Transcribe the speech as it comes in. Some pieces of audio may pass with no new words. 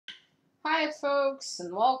Hi folks,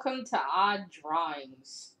 and welcome to Odd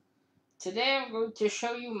Drawings. Today I'm going to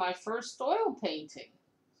show you my first oil painting.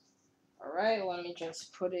 Alright, let me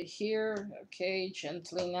just put it here. Okay,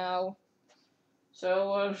 gently now.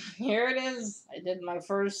 So here it is. I did my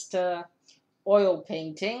first oil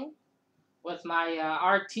painting with my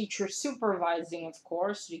art teacher supervising, of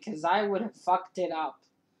course, because I would have fucked it up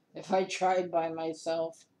if I tried by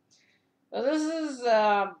myself. So this is,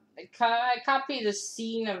 I copied a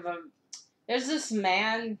scene of a There's this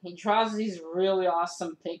man, he draws these really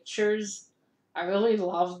awesome pictures. I really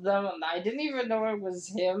love them, and I didn't even know it was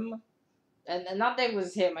him. And not that it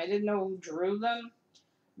was him, I didn't know who drew them.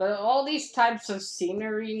 But all these types of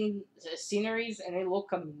sceneries, and they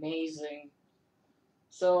look amazing.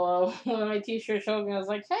 So when my teacher showed me, I was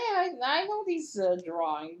like, hey, I know these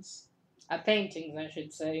drawings. Paintings, I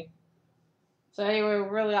should say. So anyway,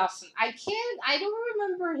 really awesome. I don't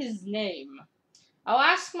remember his name. I'll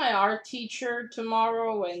ask my art teacher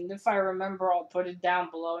tomorrow, and if I remember, I'll put it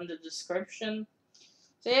down below in the description.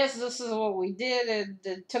 So yes, this is what we did.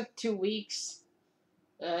 It took 2 weeks.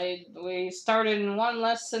 We started in one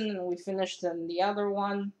lesson and we finished in the other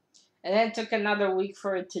one. And then it took another week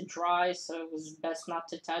for it to dry, so it was best not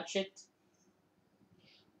to touch it.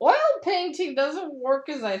 Oil painting doesn't work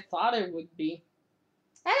as I thought it would be.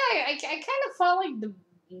 And I kind of felt like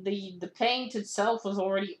the paint itself was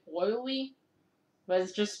already oily. But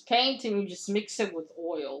it's just paint and you just mix it with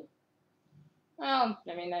oil. Well,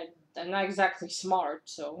 I mean, I'm not exactly smart,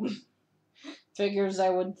 so figures I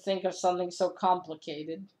would think of something so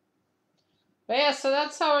complicated. But yeah, so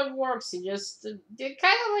that's how it works. You just, kind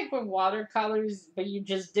of like with watercolors, but you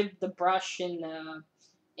just dip the brush in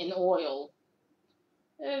oil.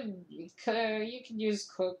 You could use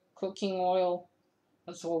cooking oil.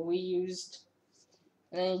 That's what we used.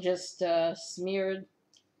 And then you just smear it.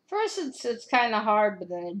 First, it's kind of hard, but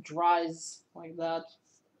then it dries like that.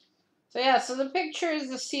 So yeah, so the picture is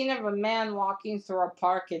the scene of a man walking through a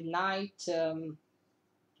park at night. I don't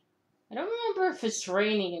remember if it's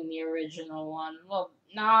raining in the original one. Well,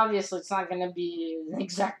 no, obviously it's not going to be an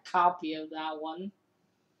exact copy of that one.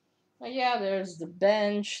 But yeah, there's the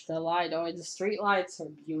bench, the light. Oh, the street lights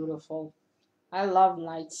are beautiful. I love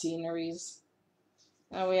night sceneries.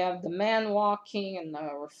 Now we have the man walking and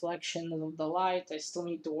the reflection of the light. I still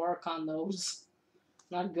need to work on those.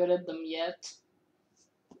 Not good at them yet.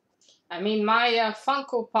 I mean, my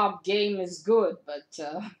Funko Pop game is good, but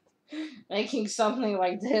making something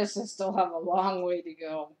like this, I still have a long way to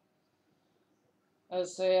go.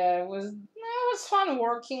 So yeah, it was fun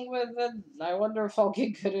working with it. I wonder if I'll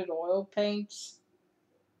get good at oil paints.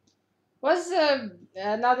 Now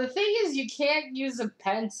the thing is, you can't use a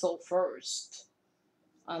pencil first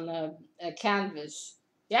on a canvas.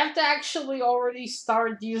 You have to actually already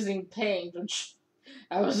start using paint, which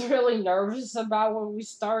I was really nervous about when we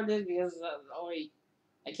started because oh wait,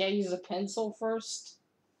 I can't use a pencil first.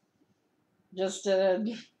 Just I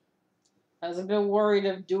was a bit worried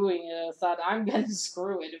of doing it. I thought I'm gonna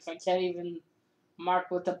screw it if I can't even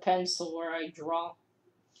mark with a pencil where I draw.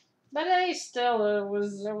 But hey, still, it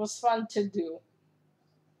was fun to do.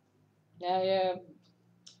 Yeah, yeah.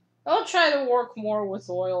 I'll try to work more with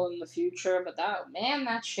oil in the future, but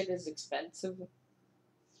that shit is expensive.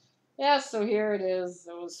 Yeah, so here it is.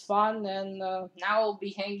 It was fun, and now I'll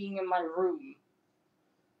be hanging in my room.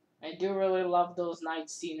 I do really love those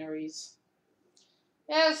night sceneries.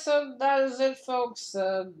 Yeah, so that is it, folks.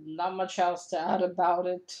 Not much else to add about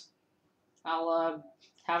it. I'll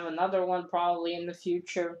have another one probably in the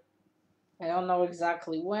future. I don't know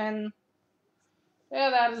exactly when. Yeah,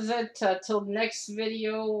 that is it. Till next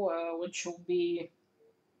video, which will be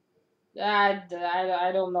I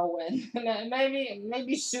don't know when.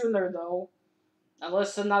 Maybe sooner though,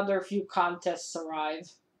 unless another few contests arrive.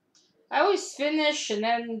 I always finish and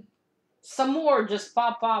then some more just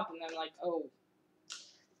pop up, and I'm like, oh,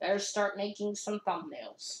 better start making some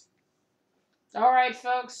thumbnails. Alright,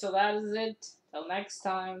 folks, so that is it. Till next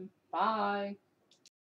time, bye.